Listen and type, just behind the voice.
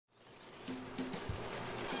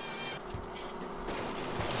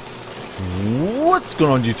What's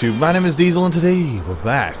going on YouTube? My name is Diesel and today we're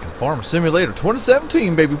back in Farm Simulator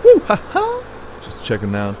 2017, baby. Woo! Ha ha! Just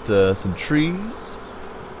checking out some trees.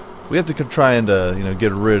 We have to try and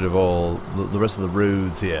get rid of all the rest of the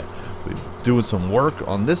roads here. We're doing some work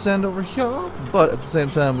on this end over here, but at the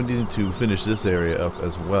same time we need to finish this area up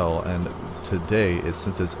as well. And today,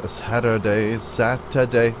 since it's a Saturday, and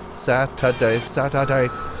Saturday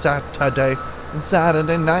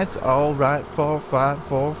night's all right for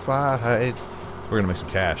fight. We're gonna make some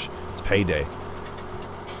cash. It's payday.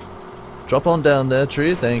 Drop on down there,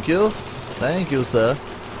 tree. Thank you, sir.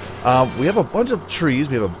 We have a bunch of trees.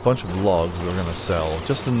 We have a bunch of logs we're gonna sell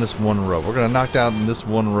just in this one row. We're gonna knock down this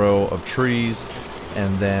one row of trees,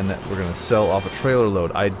 and then we're gonna sell off a trailer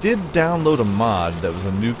load. I did download a mod that was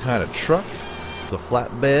a new kind of truck. It's a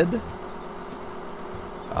flatbed.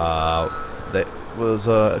 That was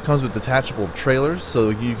it comes with detachable trailers, so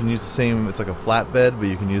you can use the same. It's like a flatbed, but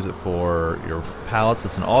you can use it for your pallets.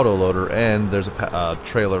 It's an autoloader, and there's a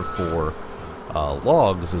trailer for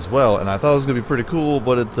logs as well. And I thought it was gonna be pretty cool,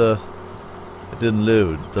 but it didn't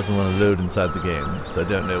load. It doesn't want to load inside the game, so I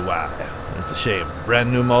don't know why. It's a shame. It's a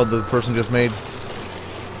brand new mod that the person just made,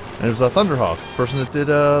 and it was a Thunderhawk, the person that did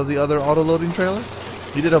the other autoloading trailer.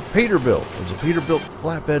 He did a PeterBilt. It was a PeterBilt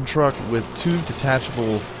flatbed truck with two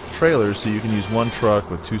detachable trailers, so you can use one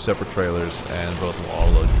truck with two separate trailers, and both will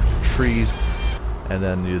autoload trees. And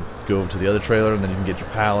then you go over to the other trailer, and then you can get your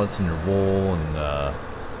pallets and your wool and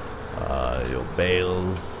your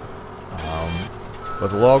bales. But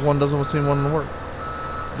the log one doesn't seem to want to work.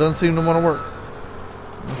 Doesn't seem to want to work.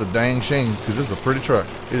 That's a dang shame, because this is a pretty truck.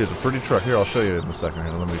 It is a pretty truck. Here, I'll show you in a second.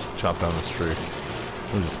 Here, let me chop down this tree.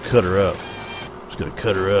 Let me just cut her up. Just gonna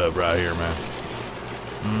cut her up right here, man.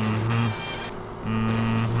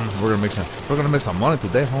 We're gonna make some money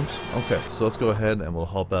today, Holmes. Okay, so let's go ahead and we'll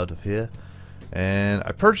hop out of here. And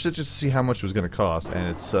I purchased it just to see how much it was gonna cost,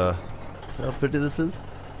 and it's see how pretty this is.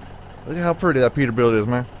 Look at how pretty that PeterBilt is,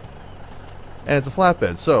 man. And it's a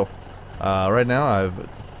flatbed. So right now I've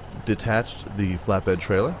detached the flatbed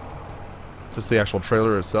trailer, just the actual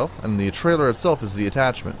trailer itself, and the trailer itself is the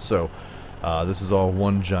attachment. So this is all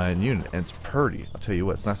one giant unit, and it's pretty. I'll tell you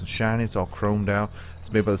what, it's nice and shiny. It's all chromed out.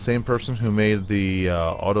 It's made by the same person who made the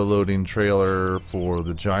auto-loading trailer for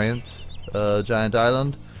the giant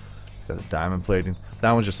island. It's got the diamond plating.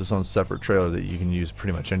 That one's just its own separate trailer that you can use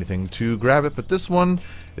pretty much anything to grab it. But this one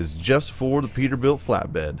is just for the PeterBilt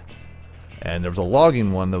flatbed. And there was a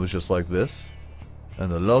logging one that was just like this,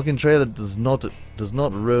 and the logging trailer does not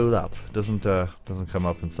roll up. Doesn't come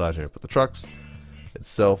up inside here. But the trucks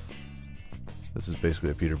itself. This is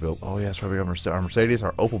basically a PeterBilt. Oh yeah, that's right. We got our Mercedes,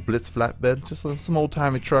 our Opel Blitz flatbed, just some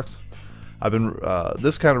old-timey trucks. I've been.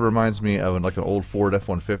 This kind of reminds me of like an old Ford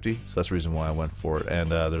F-150, so that's the reason why I went for it. And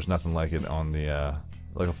there's nothing like it on the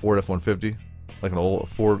like a Ford F-150, like an old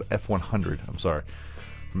Ford F-100. I'm sorry,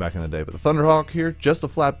 from back in the day. But the Thunderhawk here, just a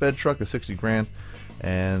flatbed truck, is 60 grand.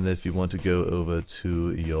 And if you want to go over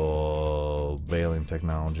to your baling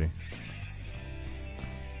technology,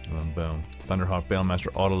 boom, Thunderhawk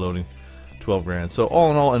Balemaster Autoloading. 12 grand. So all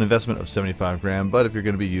in all, an investment of 75 grand. But if you're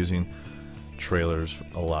going to be using trailers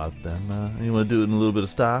a lot, then you want to do it in a little bit of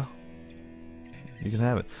style, you can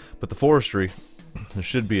have it. But the forestry, there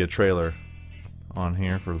should be a trailer on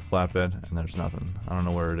here for the flatbed, and there's nothing. I don't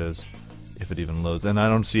know where it is, if it even loads, and I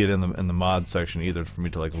don't see it in the mod section either for me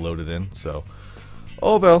to like load it in. So,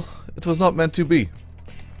 oh well, it was not meant to be.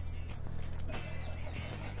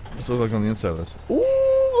 Let's look like on the inside of this.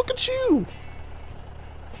 Ooh, look at you!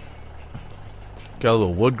 Got a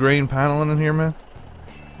little wood grain paneling in here, man.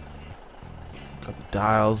 Got the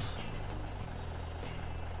dials.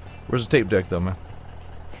 Where's the tape deck, though, man?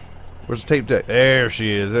 Where's the tape deck? There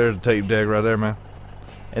she is. There's the tape deck right there, man.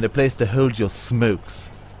 And a place to hold your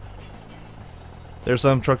smokes. There's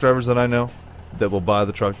some truck drivers that I know that will buy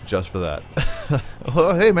the truck just for that.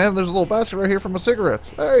 Well, hey, man, there's a little basket right here for my cigarettes.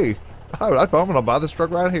 Hey, I'm going to buy this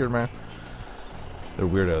truck right here, man. They're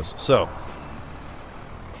weirdos. So,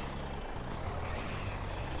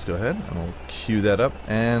 let's go ahead and we'll queue that up.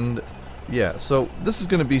 And yeah, so this is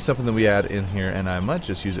going to be something that we add in here, and I might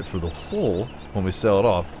just use it for the wool when we sell it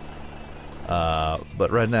off. But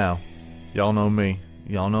right now, y'all know me.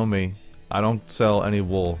 I don't sell any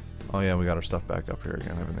wool. Oh yeah, we got our stuff back up here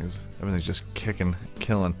again. Everything's just killing.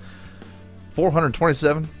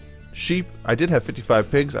 427 sheep. I did have 55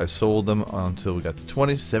 pigs. I sold them until we got to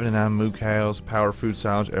 20. 79 moo cows. Power food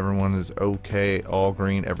silage. Everyone is okay. All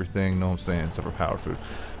green. Everything. Know what I'm saying? Except for power food.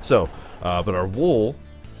 So, but our wool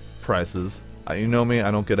prices. You know me.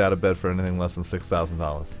 I don't get out of bed for anything less than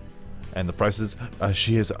 $6,000. and the prices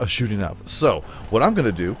she is shooting up. So what I'm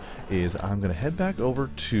gonna do is I'm gonna head back over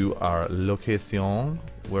to our location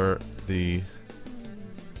where I'm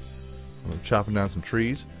chopping down some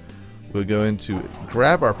trees. We're going to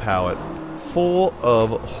grab our pallet full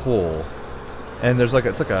of wool, and there's like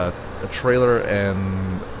it's like a trailer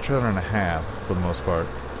and a half for the most part,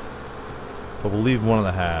 but we'll leave one of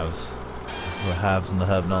the halves, and the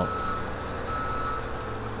have-nots,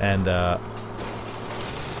 and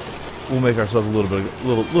we'll make ourselves a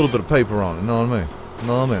little bit of paper on it. You know what I mean? You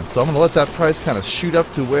know what I mean? So I'm gonna let that price kind of shoot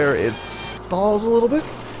up to where it stalls a little bit,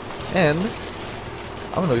 and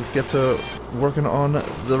I'm gonna get to working on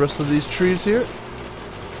the rest of these trees here,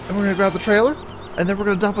 and we're gonna grab the trailer, and then we're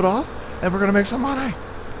gonna dump it off, and we're gonna make some money.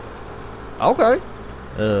 Okay.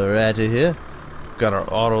 Righty here. Got our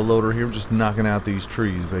autoloader here, just knocking out these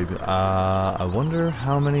trees, baby. I wonder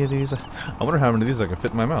how many of these. I can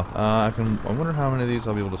fit in my mouth. I wonder how many of these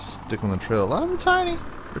I'll be able to stick on the trailer. A lot of them tiny.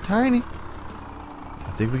 They're tiny.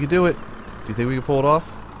 I think we can do it. Do you think we can pull it off?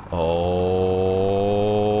 Oh.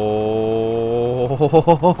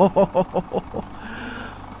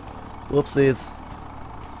 Whoopsies.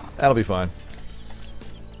 That'll be fine.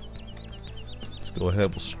 Let's go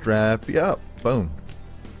ahead. We'll strap you up. Boom.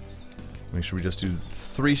 Make sure we just do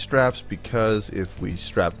 3 straps, because if we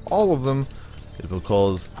strap all of them, it will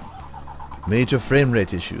cause major frame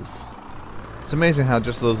rate issues. It's amazing how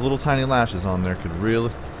just those little tiny lashes on there could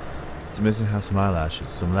really... It's amazing how some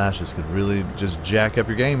lashes could really just jack up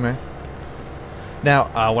your game, man.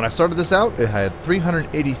 Now, when I started this out, it had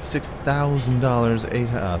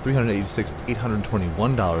 $386,000,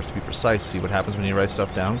 $821 to be precise. See what happens when you write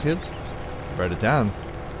stuff down, kids? Write it down,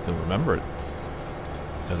 you'll remember it,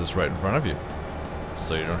 because it's right in front of you,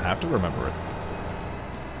 so you don't have to remember it.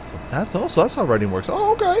 So that's how writing works.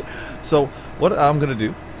 Oh, okay. So what I'm gonna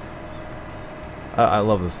do, I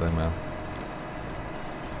love this thing, man.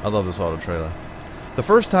 I love this auto trailer. The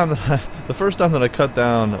first time that I cut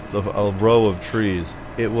down a row of trees,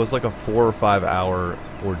 it was like a 4 or 5 hour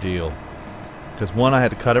ordeal. Because one, I had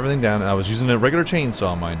to cut everything down, and I was using a regular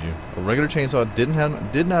chainsaw, mind you. A regular chainsaw, did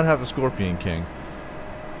not have the Scorpion King,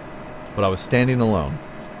 but I was standing alone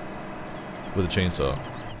with a chainsaw.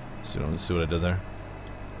 See what I did there?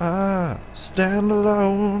 Stand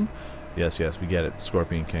alone. Yes, we get it.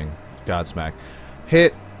 Scorpion King, Godsmack,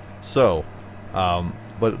 hit. So,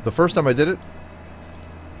 but the first time I did it,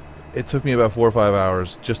 it took me about 4 or 5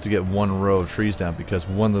 hours just to get one row of trees down, because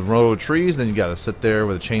the row of trees, then you gotta sit there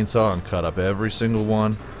with a chainsaw and cut up every single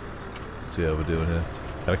one. Let's see how we're doing here.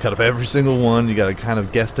 Gotta cut up every single one. You gotta kind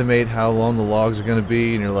of guesstimate how long the logs are gonna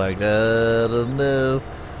be, and you're like, I don't know.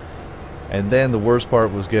 And then the worst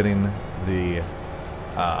part was getting the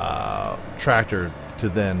tractor to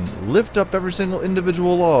then lift up every single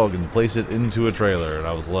individual log and place it into a trailer. And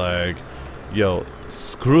I was like, yo,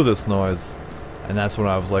 screw this noise. And that's when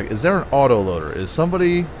I was like, is there an autoloader? Is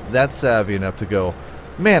somebody that savvy enough to go,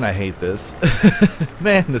 man, I hate this.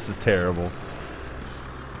 Man, this is terrible.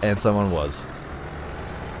 And someone was.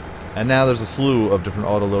 And now there's a slew of different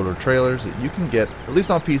autoloader trailers that you can get, at least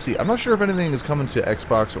on PC. I'm not sure if anything is coming to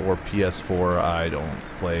Xbox or PS4. I don't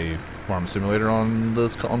play Farm Simulator on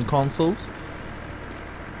consoles.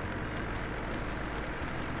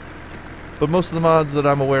 But most of the mods that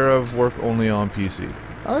I'm aware of work only on PC.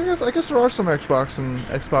 I guess there are some Xbox and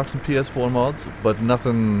PS4 mods, but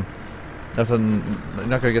nothing. You're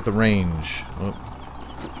not gonna get the range. Oh,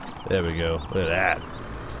 there we go. Look at that.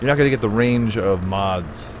 You're not gonna get the range of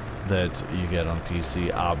mods that you get on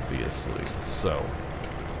PC, obviously. So,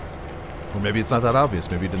 or maybe it's not that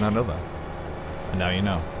obvious. Maybe you did not know that, and now you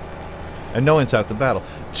know. And knowing's half the battle.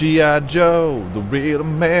 G.I. Joe, the real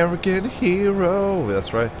American hero.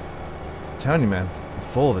 That's right. I'm telling you, man, I'm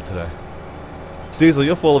full of it today. Diesel,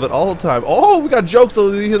 you're full of it all the time. Oh, we got jokes.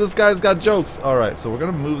 So you hear this guy's got jokes. All right, so we're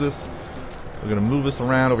gonna move this. We're gonna move this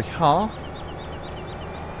around over here.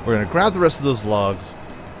 We're gonna grab the rest of those logs,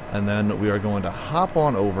 and then we are going to hop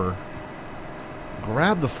on over,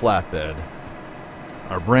 grab the flatbed,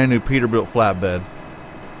 our brand new PeterBilt FlatBed.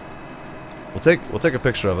 We'll take a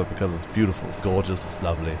picture of it because it's beautiful, it's gorgeous, it's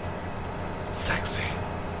lovely, it's sexy.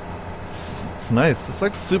 It's nice. It's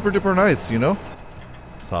like super duper nice, you know.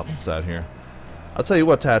 Let's hop inside here. I'll tell you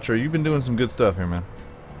what, Thatcher, you've been doing some good stuff here, man.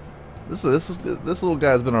 This little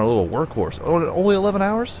guy's been our little workhorse. Oh, only 11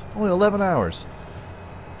 hours? Only 11 hours.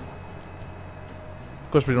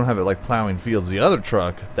 Of course, we don't have it like plowing fields. The other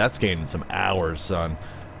truck, that's gaining some hours, son.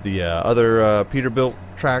 The other PeterBilt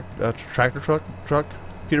tractor truck,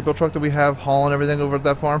 PeterBilt truck that we have hauling everything over at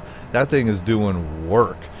that farm, that thing is doing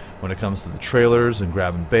work when it comes to the trailers and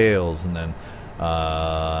grabbing bales, and then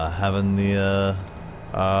having the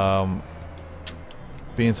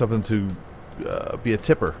being something to be a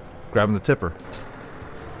tipper. Grabbing the tipper.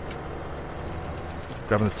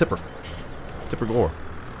 Grabbing the tipper. Tipper gore.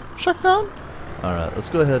 Shotgun. Alright, let's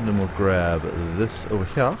go ahead and we'll grab this over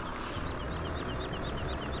here.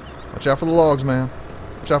 Watch out for the logs, man.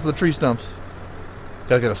 Watch out for the tree stumps.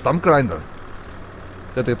 Gotta get a stump grinder.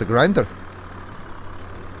 Gotta get the grinder.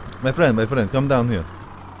 My friend, come down here.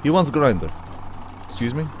 He wants grinder.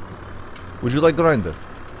 Excuse me? Would you like grinder?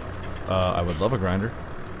 I would love a grinder.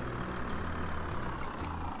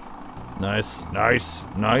 Nice, nice,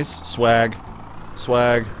 nice. Swag.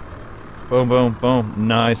 Swag. Boom, boom, boom.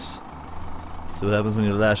 Nice. See what happens when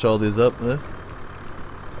you lash all these up? Eh?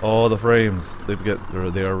 Oh, the frames.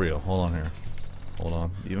 They are real. Hold on here. Hold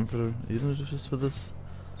on. Even just for this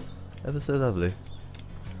ever so lovely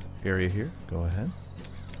area here. Go ahead.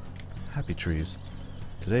 Happy trees.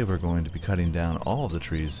 Today we're going to be cutting down all of the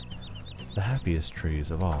trees. The happiest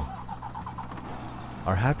trees of all.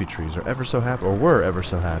 Our happy trees are ever so happy, or were ever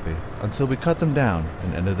so happy, until we cut them down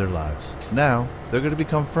and ended their lives. Now, they're going to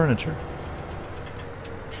become furniture.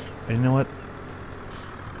 And you know what?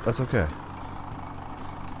 That's okay.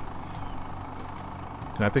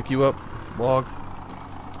 Can I pick you up, log?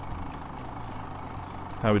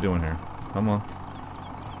 How we doing here? Come on.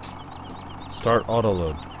 Start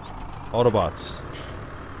autoload. Autobots.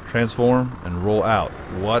 Transform and roll out.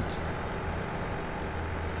 What?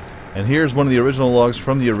 And here's one of the original logs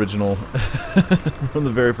from the original, from the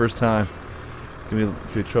very first time. Can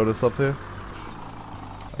we throw this up here?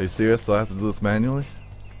 Are you serious? Do I have to do this manually?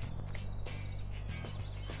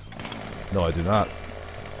 No, I do not.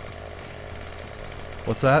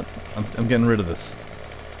 What's that? I'm getting rid of this.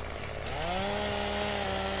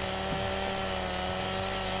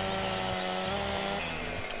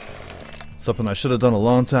 Something I should have done a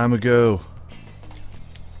long time ago.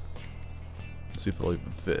 Let's see if it'll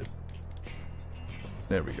even fit.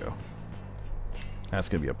 There we go. That's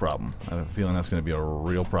gonna be a problem. I have a feeling that's gonna be a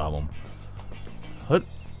real problem. What?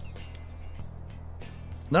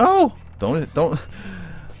 No! Don't.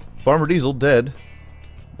 Farmer Diesel dead.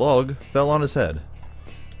 Log fell on his head.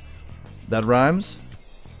 That rhymes?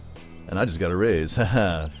 And I just got a raise.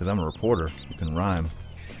 Haha, because I'm a reporter who can rhyme.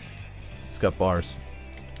 It's got bars.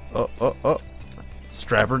 Oh, oh, oh.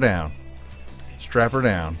 Strap her down. Strap her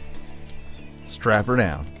down. Strap her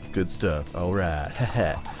down. Good stuff. Alright.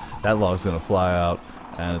 That log's gonna fly out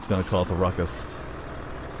and it's gonna cause a ruckus.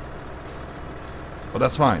 But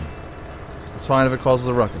that's fine. It's fine if it causes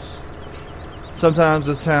a ruckus. Sometimes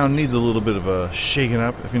this town needs a little bit of a shaking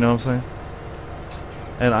up, if you know what I'm saying.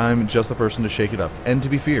 And I'm just the person to shake it up and to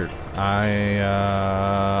be feared.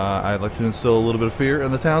 I'd like to instill a little bit of fear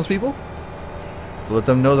in the townspeople to let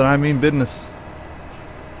them know that I mean business,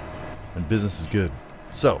 and business is good.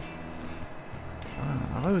 So,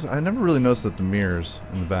 I never really noticed that the mirrors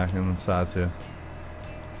in the back and the sides here.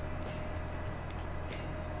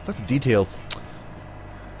 It's like the details.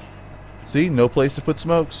 See, no place to put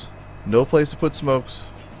smokes. No place to put smokes.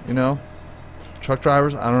 You know, truck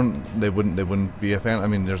drivers. They wouldn't be a fan. I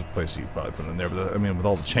mean, there's a place you could probably put in there, but I mean, with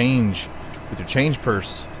all the change, with your change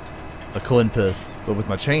purse, a coin purse, but with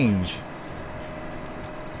my change,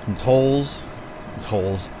 some tolls.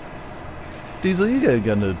 Diesel, you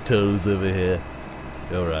got no toes over here.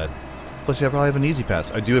 Alright. Plus, you probably have an easy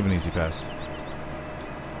pass. I do have an easy pass.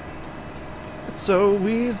 It's so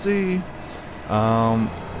easy.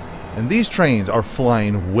 And these trains are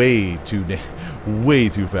flying way too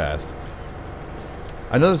fast.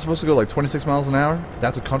 I know they're supposed to go like 26 miles an hour.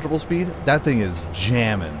 That's a comfortable speed. That thing is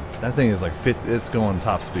jamming. That thing is like it's going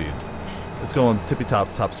top speed. It's going tippy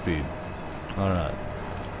top speed. All right.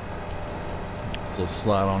 So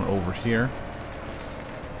slide on over here.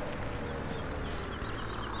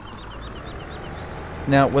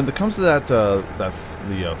 Now, when it comes to the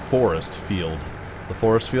forest field, the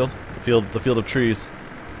field of trees.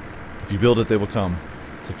 If you build it, they will come.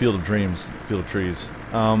 It's a field of dreams, field of trees.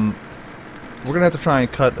 We're gonna have to try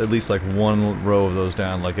and cut at least like one row of those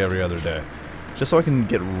down like every other day, just so I can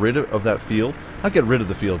get rid of that field. Not get rid of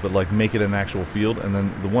the field, but like make it an actual field. And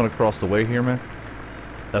then the one across the way here, man,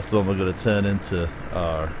 that's the one we're gonna turn into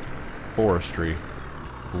forestry,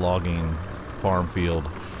 logging, farm field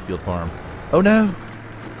farm. Oh no!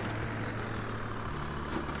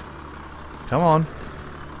 Come on.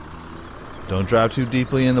 Don't drive too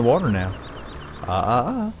deeply in the water now.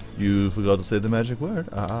 You forgot to say the magic word.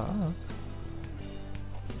 I'll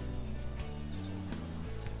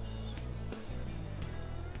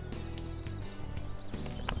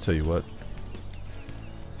tell you what.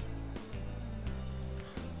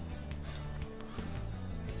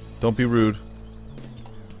 Don't be rude.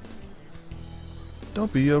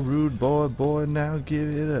 Don't be a rude boy, boy, now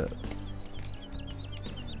give it up.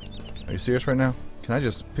 Are you serious right now? Can I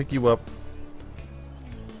just pick you up?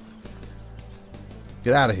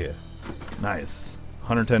 Get out of here. Nice.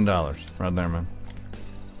 $110 right there, man.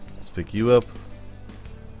 Let's pick you up.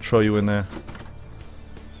 Throw you in there.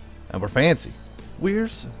 And we're fancy.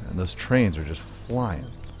 Weirs. And those trains are just flying.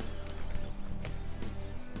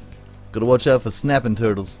 Gotta watch out for snapping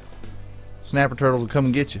turtles. Snapper turtles will come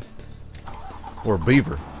and get you. Or a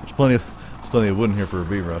beaver. There's plenty of wood in here for a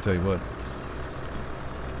beaver, I'll tell you what.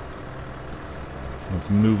 Let's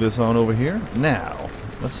move this on over here. Now,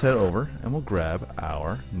 let's head over and we'll grab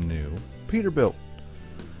our new Peterbilt.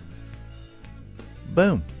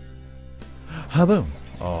 Boom. Ha boom.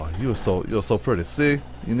 Oh, you're so pretty. See?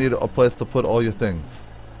 You need a place to put all your things.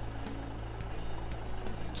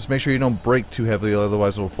 Just make sure you don't brake too heavily,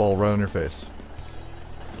 otherwise it'll fall right on your face.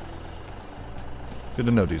 Good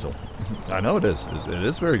to know, Diesel. I know it is. It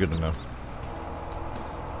is very good to know.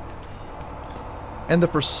 And the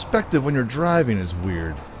perspective when you're driving is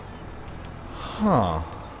weird. Huh.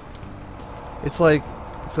 It's like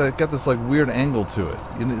got this like weird angle to it.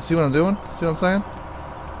 You see what I'm doing? See what I'm saying?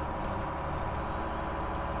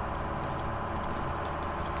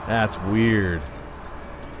 That's weird.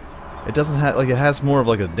 It doesn't have like it has more of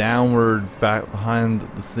like a downward back behind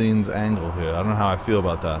the scenes angle here. I don't know how I feel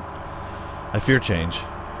about that. I fear change.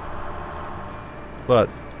 But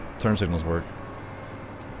turn signals work.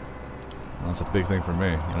 That's a big thing for me,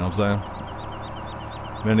 you know what I'm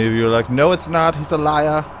saying? Many of you are like, no it's not, he's a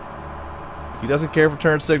liar. He doesn't care for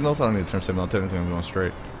turn signals. I don't need a turn signal, technically I'm going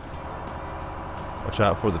straight. Watch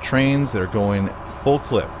out for the trains, they're going full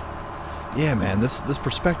clip. Yeah man, this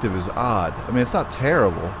perspective is odd. I mean it's not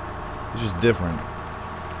terrible. It's just different.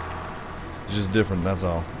 It's just different, that's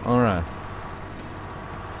all. Alright.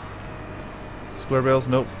 Square bales,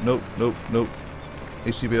 nope, nope, nope, nope.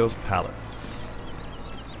 HD bales, pallets.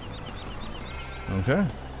 Okay.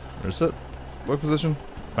 There's it. Work position.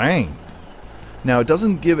 Bang! Now it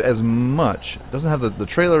doesn't give as much. It doesn't have the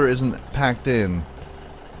trailer isn't packed in.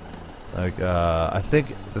 Like I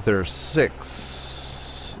think that there are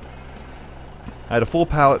 6. I had a full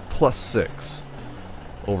pallet plus 6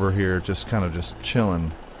 over here, just kind of just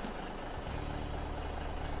chilling.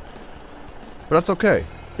 But that's okay.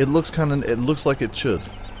 It looks like it should.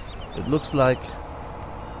 It looks like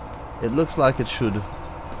it should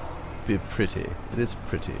be pretty. It is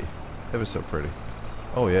pretty. Ever so pretty.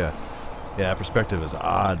 Oh yeah. Yeah, perspective is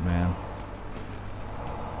odd, man.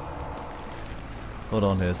 Hold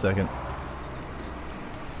on here a second.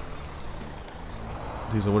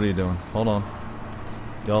 Diesel, what are you doing? Hold on.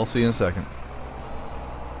 Y'all see you in a second.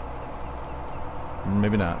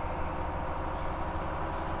 Maybe not.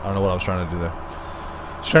 I don't know what I was trying to do there.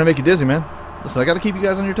 Just trying to make you dizzy, man. Listen, I gotta keep you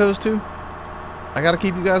guys on your toes too. I gotta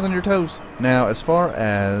keep you guys on your toes. Now, as far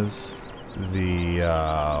as the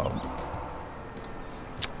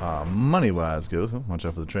money-wise goes, oh, watch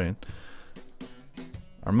out for the train.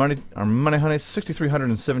 Our money, honey,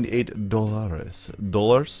 $6,378 dollars,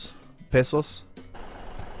 pesos,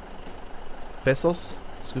 pesos.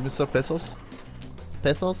 Excuse me, sir, pesos,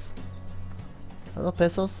 pesos. Hello,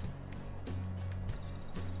 pesos.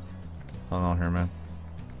 Hold on here, man.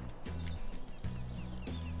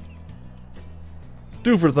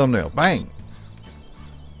 Do for the thumbnail. Bang.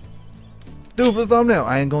 Do it for the thumbnail.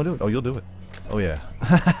 I ain't gonna do it. Oh, you'll do it. Oh yeah.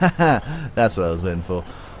 That's what I was waiting for.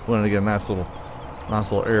 Wanted to get a nice little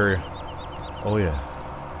area. Oh yeah.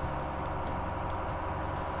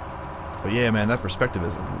 But yeah, man, that perspective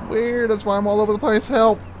is weird. That's why I'm all over the place.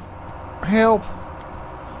 Help. Help.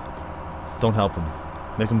 Don't help him.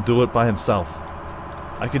 Make him do it by himself.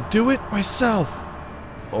 I could do it myself.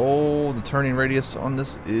 Oh, the turning radius on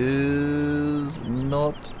this is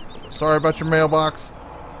not... Sorry about your mailbox.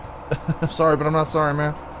 I'm sorry, but I'm not sorry,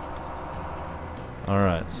 man.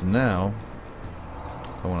 Alright, so now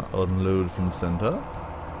I want to unload from the center.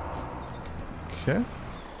 Okay.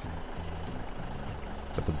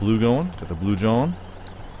 Got the blue going. Got the blue John.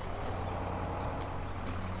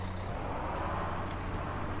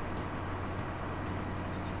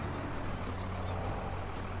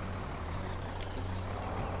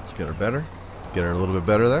 Let's get her better. Get her a little bit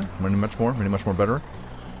better there. Much more better.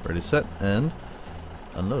 Ready, set, and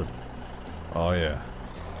unload. Oh yeah.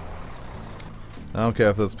 I don't care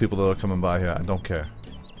if there's people that are coming by here. I don't care.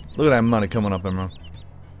 Look at that money coming up, man.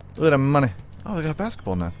 Look at that money. Oh, they got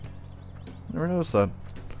basketball now. Never noticed that.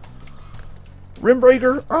 Rim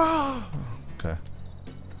breaker. Ah. Oh. Okay.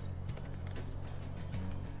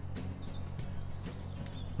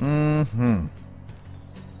 Mm-hmm.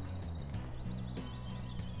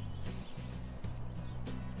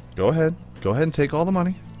 Go ahead. Go ahead and take all the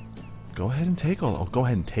money. Go ahead and take all. Oh, go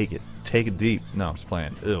ahead and take it. Take it deep. No, I'm just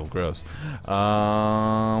playing. Ew, gross.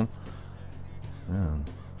 Yeah.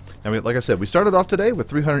 I mean, like I said, we started off today with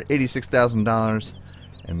 $386,000,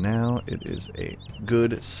 and now it is a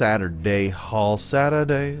good Saturday haul.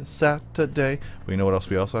 Saturday. But you know what else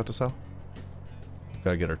we also have to sell? We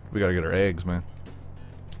gotta get our eggs, man.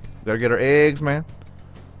 We gotta get our eggs, man.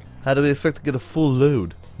 How do we expect to get a full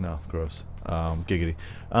load? No, gross. Giggity.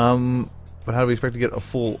 But how do we expect to get a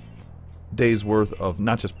full day's worth of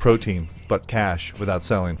not just protein, but cash without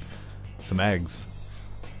selling some eggs?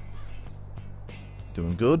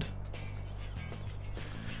 Doing good.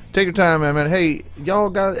 Take your time, man. Hey, y'all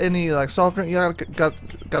got any like soft drink? Y'all got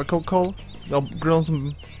a Coca-Cola? Y'all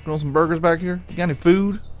grilling some burgers back here? You got any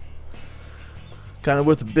food? Kind of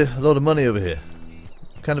worth a load of money over here.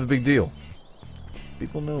 Kind of a big deal.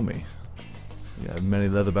 People know me. Yeah, I have many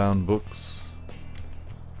leather-bound books.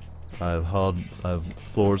 I have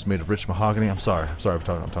floors made of rich mahogany. I'm sorry. I'm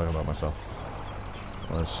talking about myself.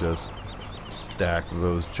 Let's just stack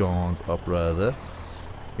those Johns up right there.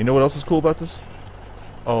 You know what else is cool about this?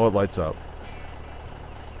 Oh, it lights up.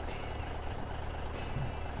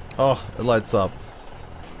 Oh, it lights up.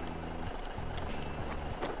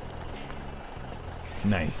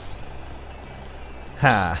 Nice.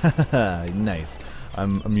 Ha! Nice.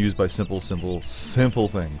 I'm amused by simple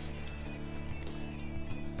things.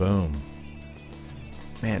 Boom.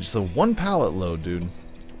 Man, just a one pallet load, dude.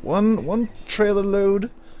 One trailer load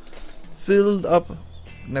filled up.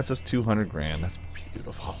 And that's just 200 grand. That's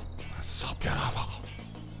beautiful. That's so beautiful.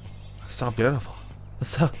 That's so beautiful.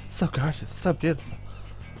 That's so gorgeous. It's so beautiful.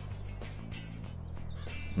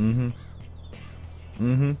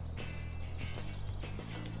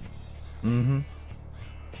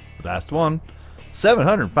 Last one.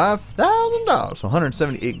 $705,000. So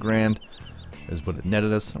 178 grand is what it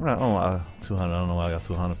netted us. 200. I don't know why I got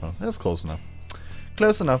 200 from. That's close enough.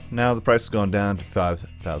 Close enough. Now the price has gone down to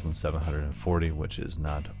 5,740, which is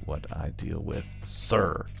not what I deal with,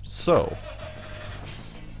 sir. So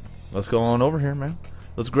let's go on over here, man.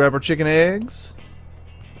 Let's grab our chicken eggs,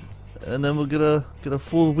 and then we'll get a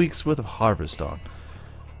full week's worth of harvest on.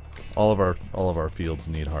 All of our fields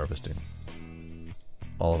need harvesting.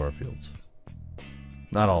 All of our fields.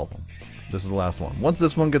 Not all of them. This is the last one. Once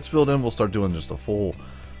this one gets filled in, we'll start doing just a full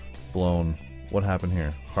blown. What happened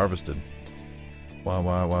here? Harvested. Why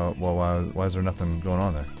is there nothing going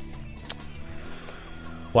on there?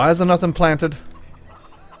 Why is there nothing planted?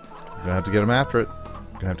 We're gonna have to get them after it.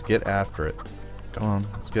 We're gonna have to get after it. Come on,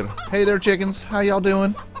 let's get it. Hey there, chickens. How y'all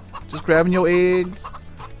doing? Just grabbing your eggs.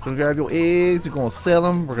 Gonna grab your eggs. We're gonna sell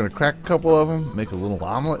them. We're gonna crack a couple of them. Make a little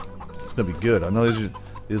omelet. It's gonna be good. I know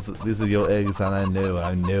these are your eggs, and I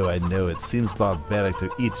know. It seems barbaric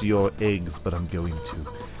to eat your eggs, but I'm going to.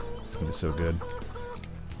 It's gonna be so good.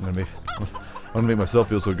 I'm gonna make myself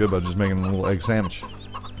feel so good by just making a little egg sandwich.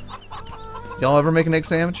 Y'all ever make an egg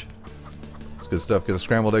sandwich? It's good stuff. Get a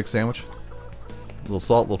scrambled egg sandwich. A little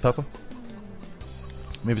salt, a little pepper.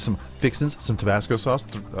 Maybe some fixins, some Tabasco sauce,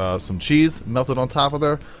 some cheese melted on top of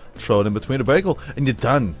there. Throw it in between a bagel, and you're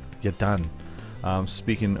done. You're done.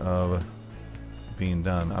 Speaking of being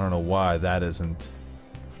done, I don't know why that isn't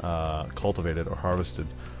cultivated or harvested,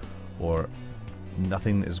 or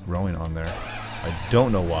nothing is growing on there. I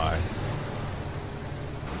don't know why.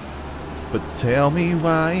 But tell me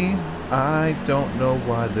why. I don't know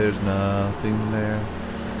why there's nothing there.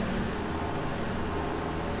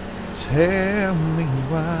 Tell me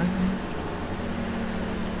why.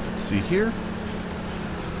 Let's see here.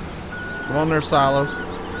 Come on there, silos.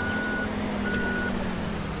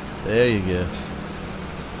 There you go.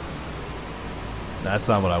 That's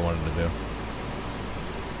not what I wanted to do.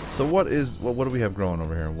 So what do we have growing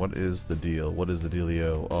over here? What is the deal? What is the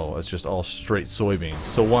dealio? Oh, it's just all straight soybeans.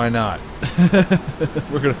 So why not?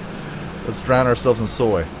 Let's drown ourselves in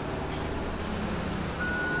soy.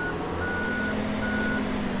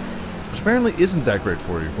 Which apparently isn't that great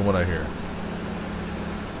for you, from what I hear.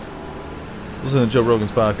 Listening to Joe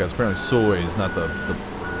Rogan's podcast, apparently soy is not the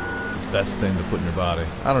best thing to put in your body.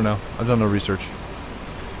 I don't know. I've done no research.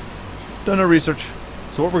 So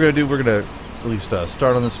what we're going to do, we're going to at least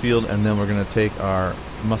start on this field, and then we're going to take our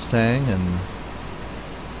Mustang and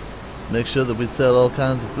make sure that we sell all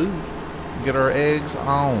kinds of food. Get our eggs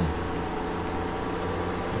on.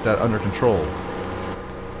 Get that under control.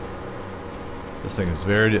 This thing is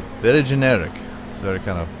very generic. It's very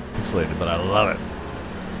kind of pixelated, but I love it.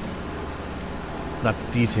 It's not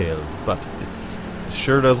detailed, but it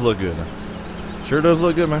sure does look good. Sure does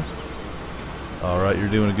look good, man. Alright, you're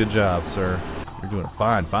doing a good job, sir. You're doing a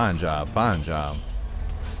fine job. Fine job.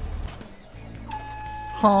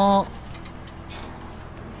 Huh.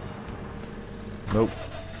 Nope.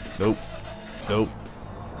 Nope. Nope.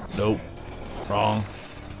 Nope. Wrong.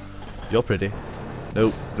 You're pretty.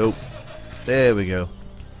 Nope. Nope. There we go.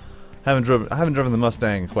 I haven't driven the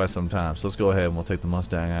Mustang in quite some time, so let's go ahead and we'll take the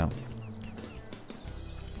Mustang out.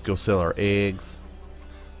 Go sell our eggs.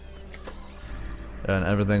 And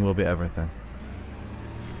everything will be everything.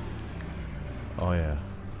 Oh yeah.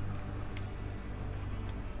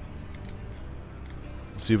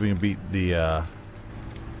 See if we can beat the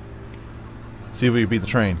see if we can beat the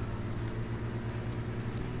train.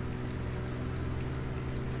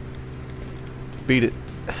 Beat it.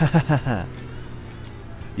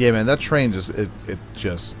 Yeah, man, that train just it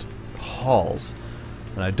just hauls.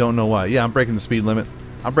 And I don't know why. Yeah, I'm breaking the speed limit.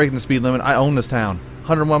 I'm breaking the speed limit. I own this town.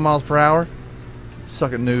 101 miles per hour.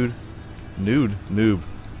 Suck it, nude. Nude? Noob.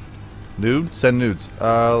 Nude? Send nudes.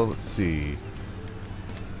 Let's see.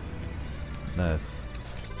 Nice.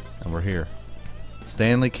 And we're here.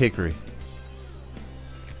 Stanley Cakery.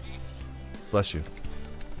 Bless you.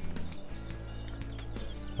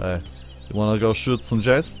 Hey, you wanna go shoot some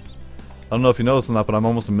jays? I don't know if you know this or not, but I'm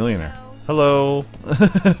almost a millionaire. Hello.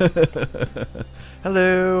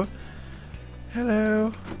 Hello.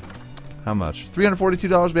 Hello. How much?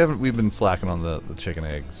 $342. We've been slacking on the chicken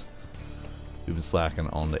eggs. We've been slacking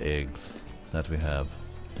on the eggs. That we have.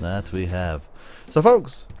 That we have. So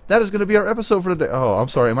folks, that is going to be our episode for today. Oh, I'm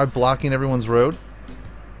sorry. Am I blocking everyone's road?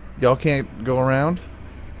 Y'all can't go around?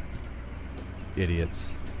 Idiots.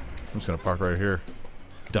 I'm just going to park right here.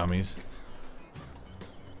 Dummies.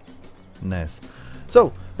 Nice.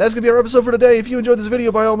 So, that's going to be our episode for today. If you enjoyed this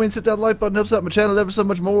video, by all means, hit that like button. Helps out my channel ever so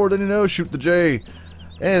much more. Then you know, shoot the J.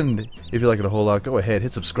 And if you like it a whole lot, go ahead,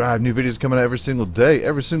 hit subscribe. New videos coming out every single day,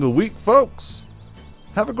 every single week, folks.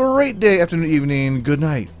 Have a great day, afternoon, evening. Good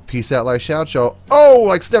night. Peace out, like shout, y'all. Oh,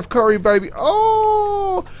 like Steph Curry, baby.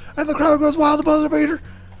 Oh, and the crowd goes wild. The buzzer beater.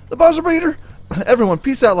 The buzzer beater. Everyone,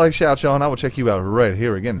 peace out, like shout, y'all. And I will check you out right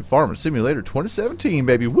here again in Farming Simulator 2017,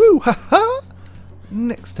 baby. Woo, ha ha.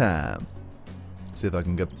 Next time. See if I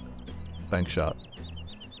can get bank shot.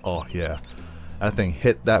 Oh yeah, that thing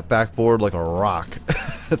hit that backboard like a rock.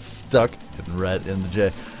 It's stuck right in the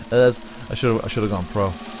J. I should have gone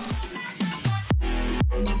pro.